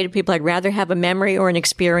always say to people, I'd rather have a memory or an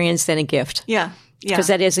experience than a gift. Yeah. Yeah. Because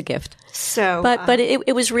that is a gift. So, but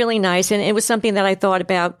it was really nice, and it was something that I thought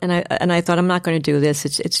about, and I thought, I'm not going to do this.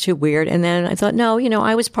 It's too weird. And then I thought, no,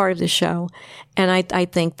 I was part of the show, and I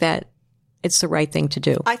think that it's the right thing to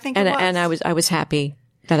do. I think and, it was. And I was happy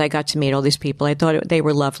that I got to meet all these people. I thought they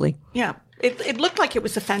were lovely. Yeah. It looked like it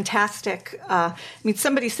was a fantastic,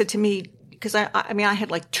 somebody said to me, because I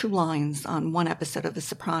had like 2 lines on one episode of The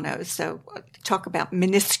Sopranos. So talk about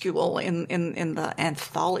minuscule in the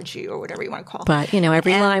anthology or whatever you want to call it. But,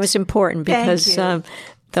 every line was important because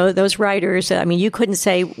those writers, you couldn't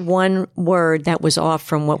say one word that was off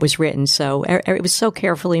from what was written. So it was so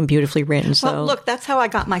carefully and beautifully written. So well, look, that's how I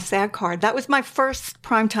got my SAG card. That was my first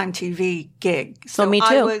primetime TV gig. So me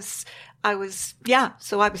too. So I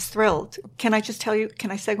was thrilled. Can I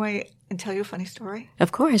segue and tell you a funny story?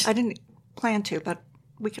 Of course. I didn't plan to, but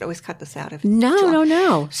we could always cut this out if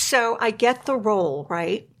No. So I get the role,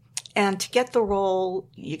 right? And to get the role,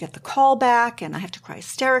 you get the call back, and I have to cry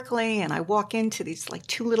hysterically, and I walk into these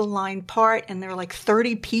 2 little line part, and there are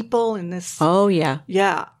 30 people in this. Oh, yeah.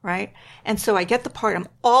 Yeah, right? And so I get the part. I'm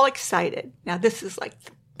all excited. Now, this is the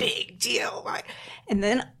big deal, right? And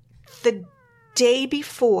then the day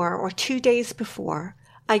before or 2 days before,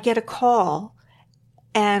 I get a call,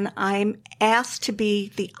 and I'm asked to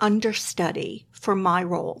be the understudy for my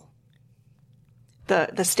role.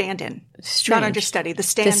 the stand-in. Strange. Not understudy, the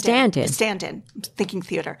stand-in. The stand-in. The stand-in. I'm thinking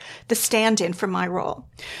theater. The stand-in for my role.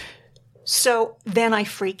 So then I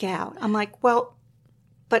freak out. I'm like, well,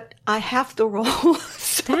 but I have the role.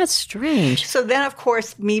 That's strange. So then, of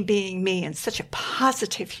course, me being me and such a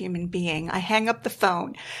positive human being, I hang up the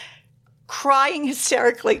phone, crying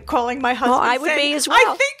hysterically, calling my husband. Oh, I would saying, be as well.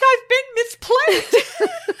 I think I've been misplaced.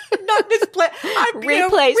 Not misplaced. I'm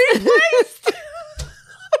replaced. Replaced.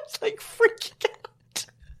 I was like freaking out.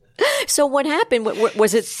 So what happened?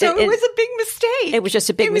 Was it? So it was a big mistake. It was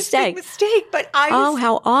just a big mistake. It was a big mistake, but I was,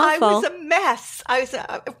 how awful. I was a mess.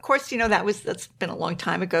 Of course, that's been a long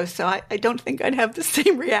time ago, so I don't think I'd have the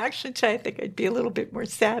same reaction today. I think I'd be a little bit more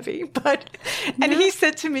savvy. And he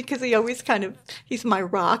said to me, because he always he's my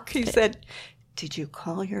rock, he said, "Did you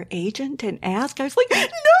call your agent and ask?" I was like,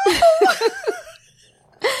 "No."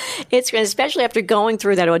 It's especially after going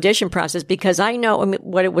through that audition process, because I know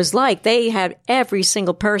what it was like. They had every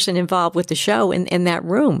single person involved with the show in that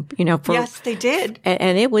room, yes, they did.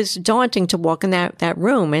 And it was daunting to walk in that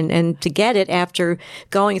room and to get it after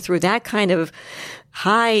going through that kind of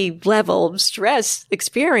high level stress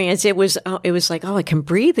experience. It was like, oh, I can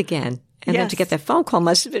breathe again. And then to get that phone call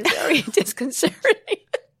must have been very disconcerting.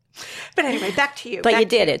 But anyway, back to you. But you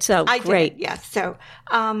did it. So I great. Did it, yes. So,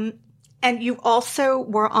 and you also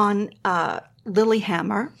were on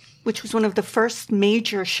Lilyhammer, which was one of the first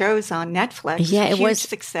major shows on Netflix. Yeah, it was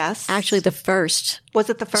success. Actually, the first.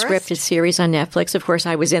 Was it the first scripted series on Netflix? Of course,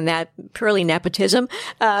 I was in that. Purely nepotism,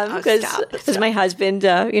 because my husband,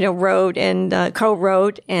 wrote and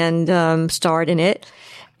co-wrote and starred in it,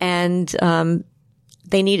 and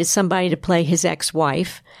they needed somebody to play his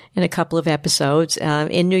ex-wife in a couple of episodes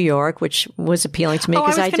in New York, which was appealing to me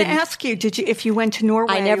because I was going to ask you, if you went to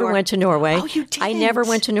Norway? I never went to Norway. Oh, you didn't? I never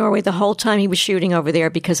went to Norway the whole time he was shooting over there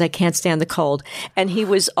because I can't stand the cold. And he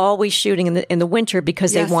was always shooting in the winter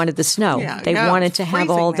because they wanted the snow. Yeah, they wanted to have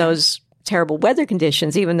all those terrible weather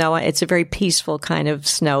conditions, even though it's a very peaceful kind of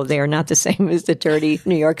snow there, not the same as the dirty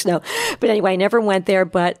New York snow. But anyway, I never went there,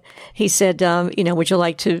 but he said, would you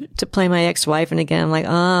like to play my ex-wife? And again, I'm like,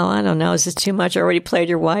 oh, I don't know. Is this too much? I already played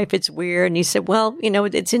your wife. It's weird. And he said, well,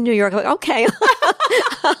 it's in New York. I'm like, okay,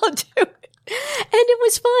 I'll do it. And it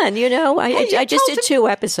was fun, I just did 2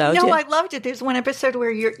 episodes. No, I loved it. There's one episode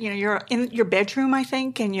where you're in your bedroom, I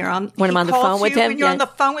think, and you're on. When I'm on the phone with him, and you're on the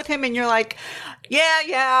phone with him, and you're like,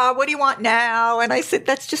 yeah. What do you want now? And I said,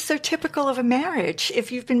 that's just so typical of a marriage.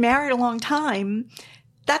 If you've been married a long time,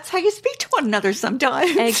 that's how you speak to one another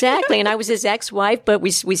sometimes. Exactly. And I was his ex-wife, but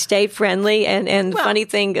we stayed friendly. And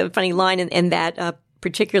funny line in that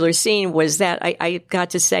particular scene was that I got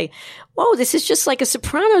to say, whoa, this is just like a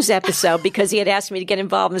Sopranos episode, because he had asked me to get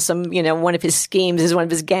involved in some, one of his schemes, is one of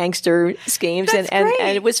his gangster schemes. And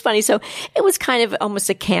it was funny. So it was kind of almost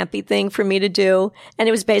a campy thing for me to do. And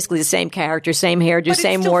it was basically the same character, same hairdo,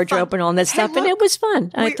 same wardrobe and all that stuff. Look, and it was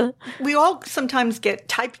fun. We all sometimes get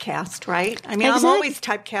typecast, right? I mean, exactly. I'm always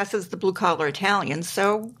typecast as the blue collar Italian.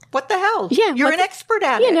 So what the hell? Yeah. You're an expert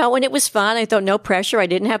at it. And it was fun. I thought, no pressure. I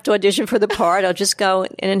didn't have to audition for the part. I'll just go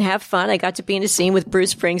in and have fun. I got to be in a scene with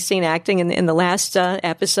Bruce Springsteen acting in the last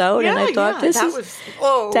episode, and I thought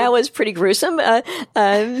that was pretty gruesome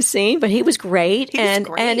scene, but he was great, and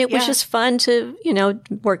it was just fun to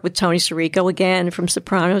work with Tony Sirico again from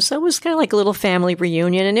Sopranos. So it was kind of like a little family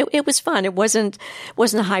reunion, and it was fun. It wasn't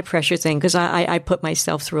a high pressure thing, because I put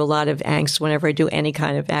myself through a lot of angst whenever I do any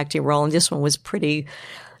kind of acting role, and this one was pretty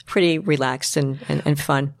relaxed and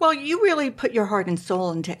fun. Well, you really put your heart and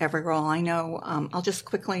soul into every role. I know. I'll just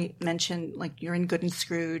quickly mention, like, you're in Good and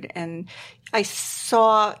Screwed, and I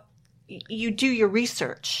saw you do your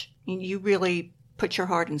research. You really put your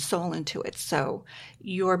heart and soul into it. So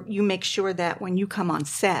you make sure that when you come on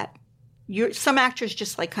set, some actors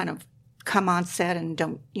just like kind of come on set and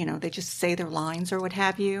don't, they just say their lines or what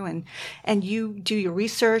have you, and you do your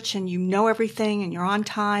research and you know everything and you're on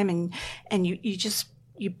time and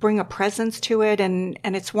you bring a presence to it, and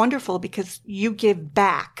it's wonderful because you give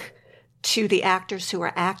back to the actors who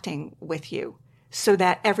are acting with you so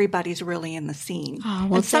that everybody's really in the scene. Oh,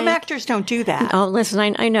 well, and some actors don't do that. Oh,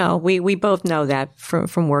 listen, I know. We both know that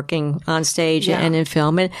from working on stage and in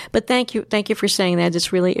film. But thank you for saying that.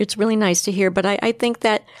 It's really nice to hear. But I think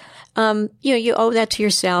that you owe that to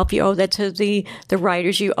yourself. You owe that to the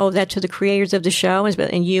writers. You owe that to the creators of the show.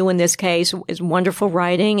 And you, in this case, is wonderful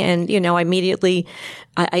writing. And, immediately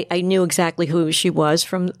I knew exactly who she was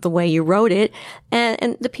from the way you wrote it.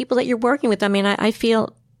 And the people that you're working with. I mean, I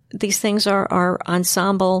feel these things are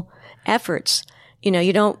ensemble efforts.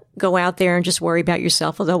 you don't go out there and just worry about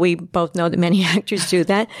yourself, although we both know that many actors do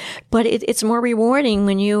that. But it's more rewarding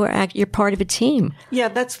when you're part of a team. Yeah,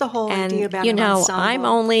 that's the whole idea about an ensemble. I'm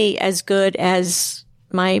only as good as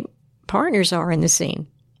my partners are in the scene.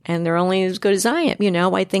 And they're only as good as I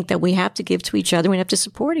am. I think that we have to give to each other. We have to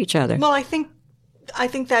support each other. Well, I think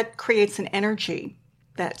that creates an energy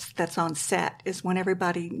that's on set, is when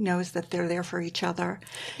everybody knows that they're there for each other.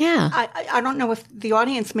 Yeah. I don't know if the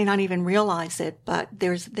audience may not even realize it, but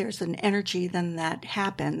there's an energy then that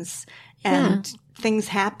happens, and things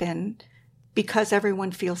happen because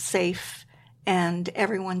everyone feels safe and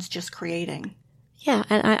everyone's just creating. Yeah,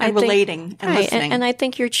 and relating and listening. And I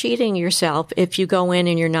think you're cheating yourself if you go in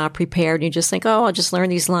and you're not prepared and you just think, oh, I'll just learn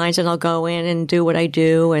these lines and I'll go in and do what I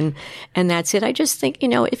do and that's it. I just think,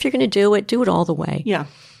 if you're going to do it all the way. Yeah,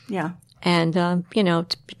 yeah. And,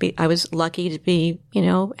 I was lucky to be,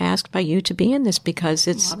 asked by you to be in this because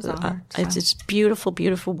it's beautiful,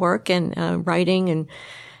 beautiful work and writing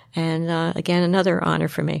and again, another honor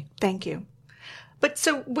for me. Thank you. But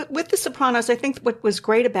so with The Sopranos, I think what was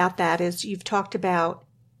great about that is you've talked about,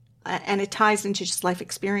 and it ties into just life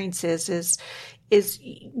experiences, is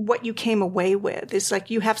what you came away with. It's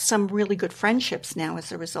like you have some really good friendships now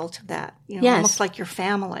as a result of that. Yes. Almost like your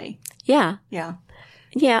family. Yeah. Yeah.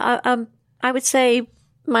 Yeah. I would say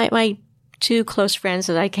my two close friends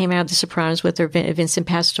that I came out of The Sopranos with are Vincent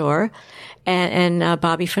Pastore and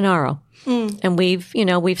Bobby Finaro. And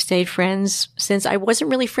we've stayed friends since. I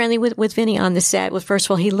wasn't really friendly with Vinny on the set. Well, first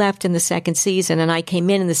of all, he left in the second season and I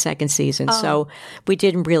came in the second season. Oh. So we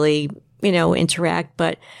didn't really, interact.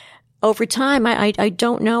 But over time, I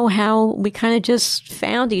don't know how we kind of just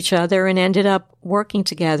found each other and ended up working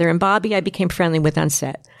together. And Bobby, I became friendly with on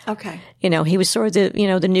set. Okay. He was sort of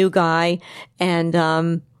the new guy.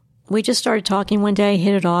 And, we just started talking one day,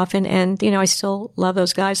 hit it off. And, I still love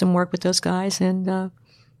those guys and work with those guys. And,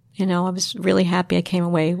 I was really happy I came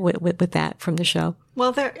away with that from the show.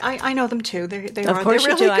 Well, I know them too. They of course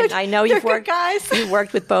they're you really do. Good, I know you've worked, guys. You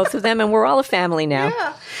worked with both of them, and we're all a family now.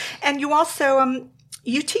 Yeah, and you also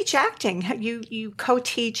you teach acting. You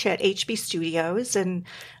co-teach at HB Studios, and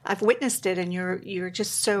I've witnessed it. And you're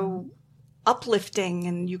just so uplifting,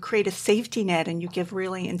 and you create a safety net, and you give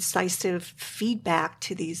really incisive feedback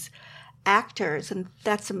to these actors, and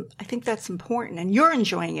I think that's important, and you're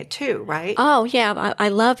enjoying it too, right? Oh yeah, I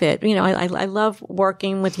love it. I love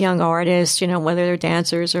working with young artists, whether they're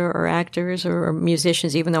dancers or actors or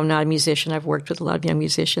musicians. Even though I'm not a musician, I've worked with a lot of young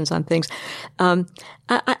musicians on things.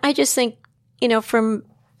 I just think, from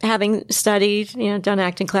having studied, done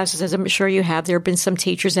acting classes, as I'm sure you have, there have been some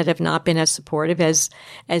teachers that have not been as supportive as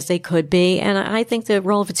they could be. And I think the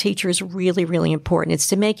role of a teacher is really, really important. It's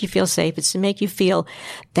to make you feel safe. It's to make you feel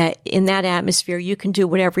that in that atmosphere, you can do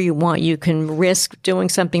whatever you want. You can risk doing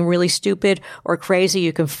something really stupid or crazy.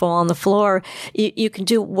 You can fall on the floor. You can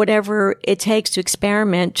do whatever it takes to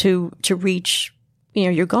experiment to reach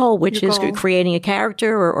your goal, which is creating a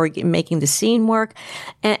character or making the scene work.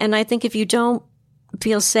 And I think if you don't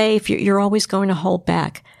feel safe, you're always going to hold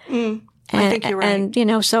back. I think you're right.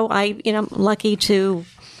 And, so I'm lucky to,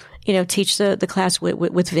 teach the class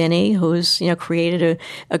with Vinny, who's, created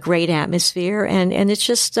a great atmosphere. And it's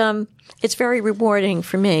just, it's very rewarding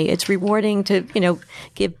for me. It's rewarding to,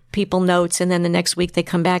 give people notes, and then the next week they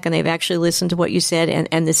come back and they've actually listened to what you said,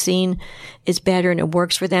 and the scene is better and it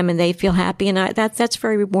works for them and they feel happy. And that's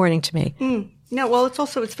very rewarding to me. No, well,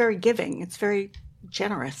 it's very giving. It's very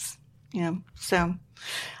generous. So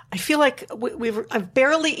I feel like I've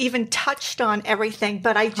barely even touched on everything,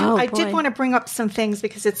 but I did want to bring up some things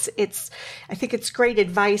because I think it's great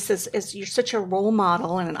advice as you're such a role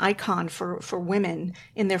model and an icon for women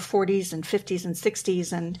in their 40s and 50s and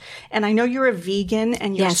 60s. And I know you're a vegan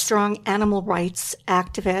and you're a strong animal rights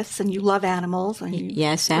activist and you love animals.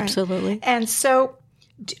 Yes, absolutely. Right? And so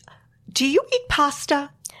do you eat pasta?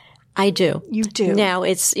 I do. You do. Now,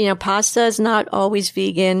 it's, pasta is not always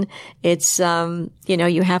vegan. It's,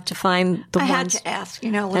 you have to find the ones. I had to ask.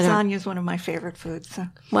 Lasagna is one of my favorite foods. So.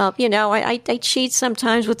 Well, I cheat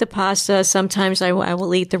sometimes with the pasta. Sometimes I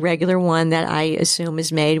will eat the regular one that I assume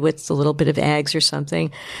is made with a little bit of eggs or something.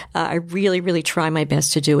 I really, really try my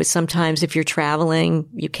best to do it. Sometimes if you're traveling,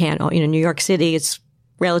 you can't, New York City, it's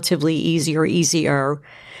relatively easier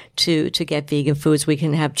to get vegan foods. We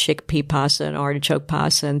can have chickpea pasta and artichoke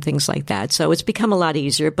pasta and things like that. So it's become a lot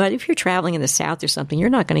easier. But if you're traveling in the South or something, you're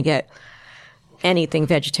not going to get anything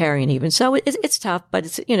vegetarian even. So it's tough, but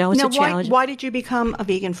it's, it's a challenge. Why did you become a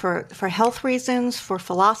vegan? For health reasons, for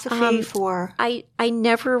philosophy, for? I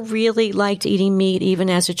never really liked eating meat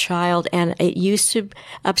even as a child. And it used to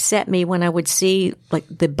upset me when I would see like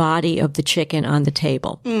the body of the chicken on the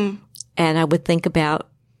table. and I would think about,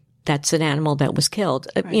 that's an animal that was killed.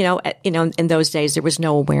 Right. In those days, there was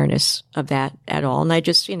no awareness of that at all. And I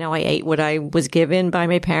just, I ate what I was given by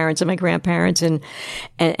my parents and my grandparents, and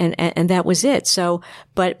that was it. So,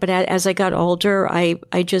 but as I got older,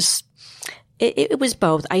 it was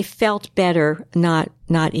both. I felt better not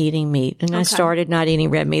eating meat, and I started not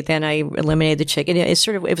eating red meat. Then I eliminated the chicken. It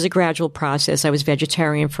was a gradual process. I was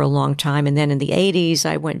vegetarian for a long time, and then in the 80s,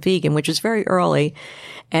 I went vegan, which was very early.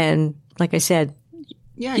 And like I said,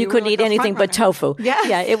 yeah, you couldn't eat anything but tofu.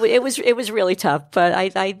 Yeah. It was really tough, but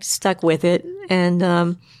I stuck with it, and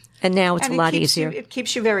now it's a lot easier. It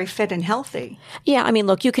keeps you very fit and healthy. Yeah, I mean,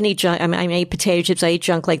 look, you can eat junk. I mean, I ate potato chips. I eat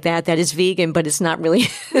junk like that. That is vegan, but it's not really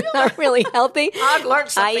not really healthy. I've learned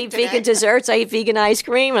something I eat today. vegan desserts. I eat vegan ice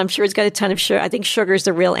cream. I'm sure it's got a ton of sugar. I think sugar is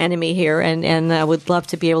the real enemy here, and I would love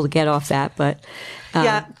to be able to get off that, but.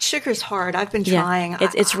 Yeah, sugar's hard. I've been trying.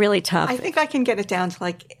 It's really tough. I think I can get it down to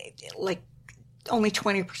like only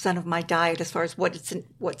 20% of my diet as far as what's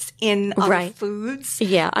in other foods.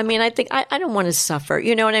 Yeah. I mean, I think I don't want to suffer.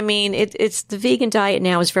 You know what I mean? It's the vegan diet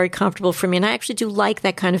now is very comfortable for me, and I actually do like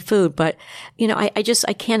that kind of food, but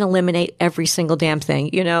I can't eliminate every single damn thing,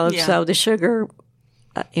 so the sugar,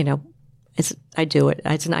 I do it.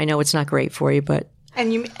 I know it's not great for you, but.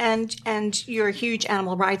 And you're a huge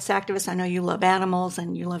animal rights activist. I know you love animals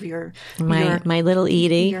and you love my little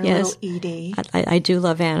Edie. Your yes, little Edie. I do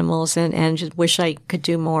love animals and just wish I could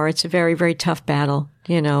do more. It's a very, very tough battle.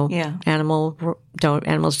 Yeah. Animals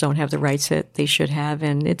don't have the rights that they should have,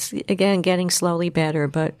 and it's again getting slowly better,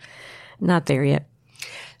 but not there yet.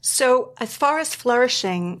 So as far as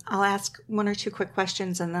flourishing, I'll ask one or two quick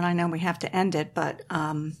questions, and then I know we have to end it, but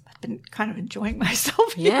I've been kind of enjoying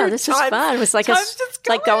myself here. Yeah, this is fun. It was like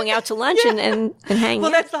like going out to lunch and hanging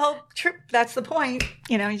out. That's the whole trip. That's the point.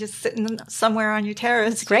 You're just sitting somewhere on your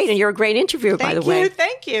terrace. Great, and you're a great interviewer, by the way.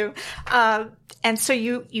 Thank you. And so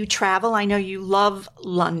you travel. I know you love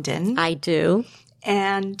London. I do.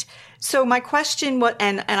 And so my question was,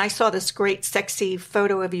 and I saw this great sexy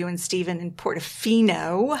photo of you and Stephen in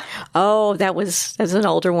Portofino. Oh, that's an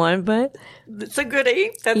older one, but it's a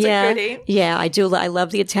goodie. That's a goodie. Yeah, I do. I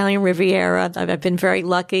love the Italian Riviera. I've been very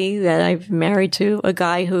lucky that I've married to a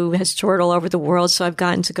guy who has toured all over the world, so I've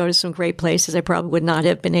gotten to go to some great places I probably would not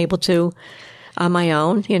have been able to on my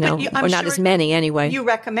own, or not as many anyway. You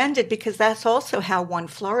recommend it because that's also how one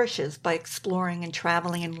flourishes, by exploring and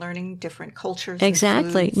traveling and learning different cultures.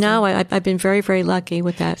 Exactly. And foods. No, I've been very, very lucky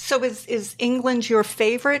with that. So is England your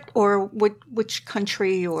favorite, or which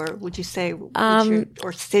country, or would you say,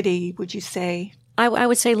 or city, would you say? I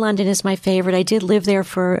would say London is my favorite. I did live there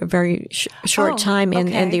for a very short time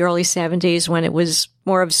in the early 70s when it was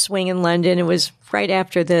more of swing in London. It was right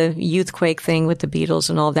after the youthquake thing with the Beatles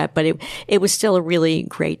and all of that, but it was still a really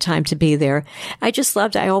great time to be there. I just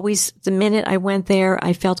loved it. The minute I went there,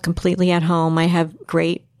 I felt completely at home. I have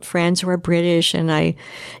great friends who are British, and I,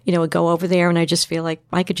 would go over there and I just feel like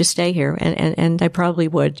I could just stay here, and I probably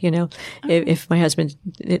would, if my husband,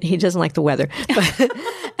 he doesn't like the weather, but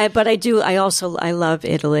I love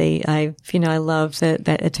Italy. I love that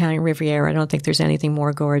Italian Riviera. I don't think there's anything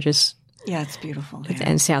more gorgeous. Yeah, it's beautiful. Yeah.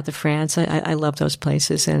 And south of France. I love those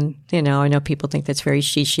places. And, I know people think that's very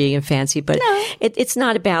chic and fancy, but it's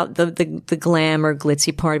not about the glam or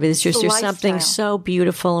glitzy part of it. It's just, there's something so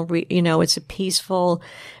beautiful. It's a peaceful,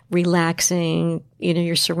 relaxing,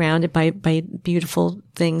 you're surrounded by beautiful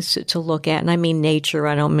things to look at. And I mean nature.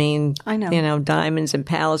 I don't mean, diamonds and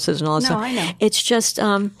palaces and all that stuff. I know. It's just,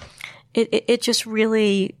 it just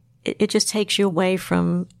really, it just takes you away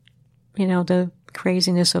from, the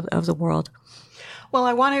craziness of the world. Well,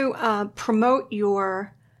 I want to promote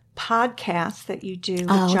your podcast that you do with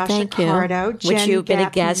Josh Accardo, which you've been a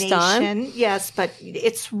guest on. Yes, but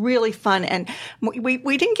it's really fun, and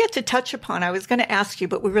we didn't get to touch upon. I was going to ask you,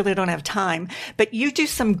 but we really don't have time. But you do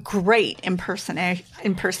some great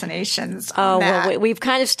impersonations. Oh, well, we've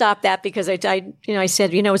kind of stopped that because I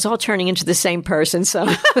said, it's all turning into the same person. So.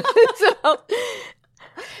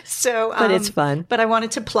 But it's fun. But I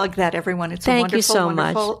wanted to plug that, everyone. It's a wonderful,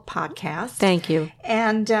 wonderful podcast. Thank you.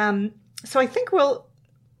 And so I think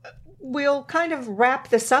we'll kind of wrap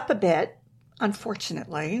this up a bit,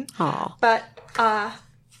 unfortunately. Oh. But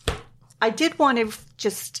I did want to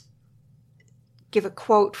just give a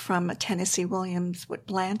quote from Tennessee Williams, what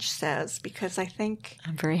Blanche says, because I think...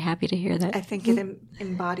 I'm very happy to hear that. I think it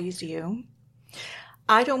embodies you.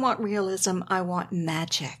 I don't want realism. I want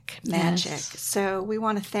magic. Yes. So we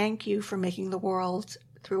want to thank you for making the world,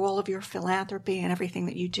 through all of your philanthropy and everything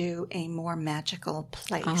that you do, a more magical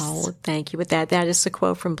place. Oh, thank you. With that is the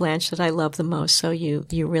quote from Blanche that I love the most. So you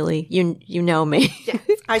really, you know me. Yeah,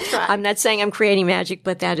 I try. I'm not saying I'm creating magic,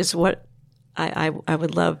 but that is what I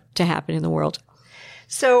would love to happen in the world.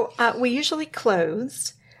 So we usually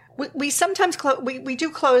close. We sometimes we do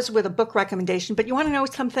close with a book recommendation, but you want to know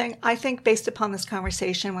something? I think based upon this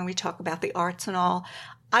conversation, when we talk about the arts and all,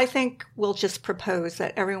 I think we'll just propose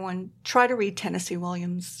that everyone try to read Tennessee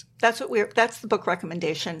Williams. That's the book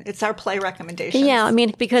recommendation. It's our play recommendation. Yeah, I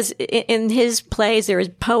mean, because in his plays there is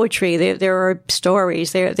poetry, there are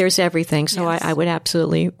stories, there's everything. So yes. I would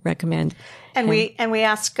absolutely recommend. And we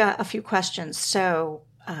ask a few questions. So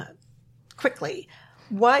quickly,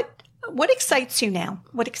 what excites you now?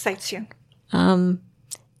 What excites you? Doing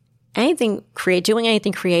anything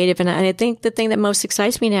creative, and I think the thing that most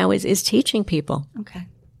excites me now is teaching people. Okay.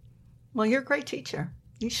 Well, you're a great teacher.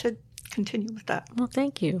 You should continue with that. Well,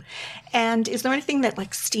 thank you. And is there anything that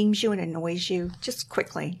like steams you and annoys you? Just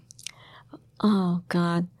quickly. Oh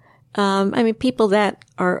God. I mean, people that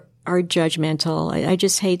are judgmental. I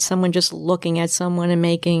just hate someone just looking at someone and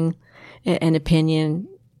making an opinion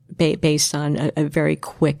based on a very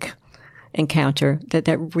quick encounter.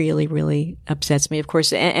 That really, really upsets me. Of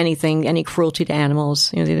course, any cruelty to animals,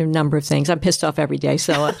 there are a number of things. I'm pissed off every day,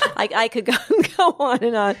 so I could go on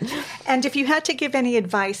and on. And if you had to give any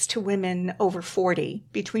advice to women over 40,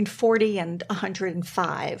 between 40 and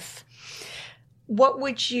 105, what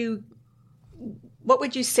would you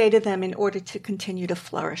say to them in order to continue to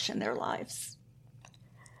flourish in their lives?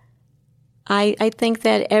 I think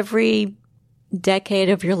that every decade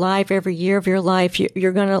of your life, every year of your life,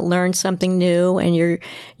 you're going to learn something new, and you're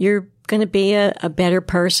going to be a better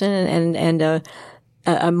person and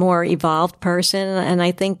a more evolved person. And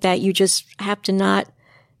I think that you just have to not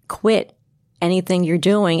quit anything you're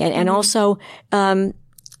doing, and also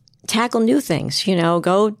tackle new things.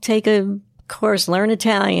 Go take a course, learn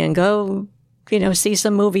Italian, go see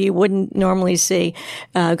some movie you wouldn't normally see,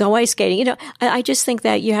 go ice skating. I just think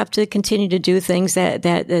that you have to continue to do things that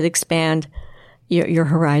expand your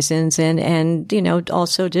horizons, and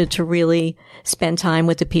also to really spend time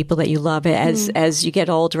with the people that you love. As you get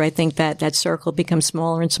older, I think that circle becomes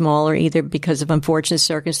smaller and smaller, either because of unfortunate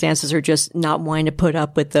circumstances or just not wanting to put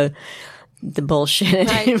up with the bullshit.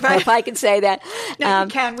 Right. If I could say that. No, you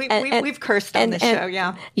can. We've cursed on this show.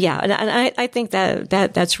 Yeah. Yeah. And I think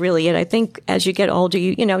that's really it. I think as you get older,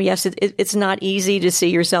 yes, it's not easy to see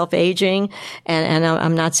yourself aging. And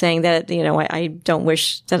I'm not saying that, I don't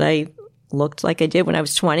wish that I looked like I did when I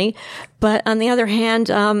was 20. But on the other hand,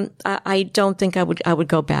 I don't think I would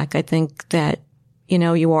go back. I think that,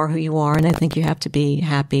 you are who you are, and I think you have to be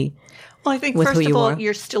happy. Well, I think first of all,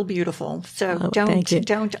 you're still beautiful. So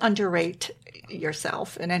don't underrate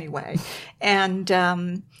yourself in any way. And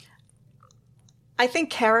I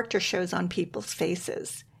think character shows on people's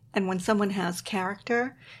faces. And when someone has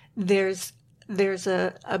character, there's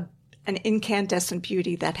an incandescent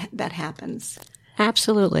beauty that happens.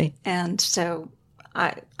 Absolutely. And so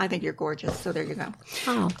I think you're gorgeous. So there you go.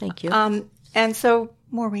 Oh, thank you. And so,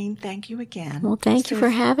 Maureen, thank you again. Well, thank you for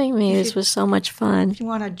having me. This was so much fun. If you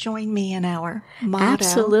want to join me in our motto.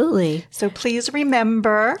 Absolutely. So please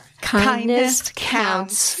remember, kindness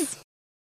counts.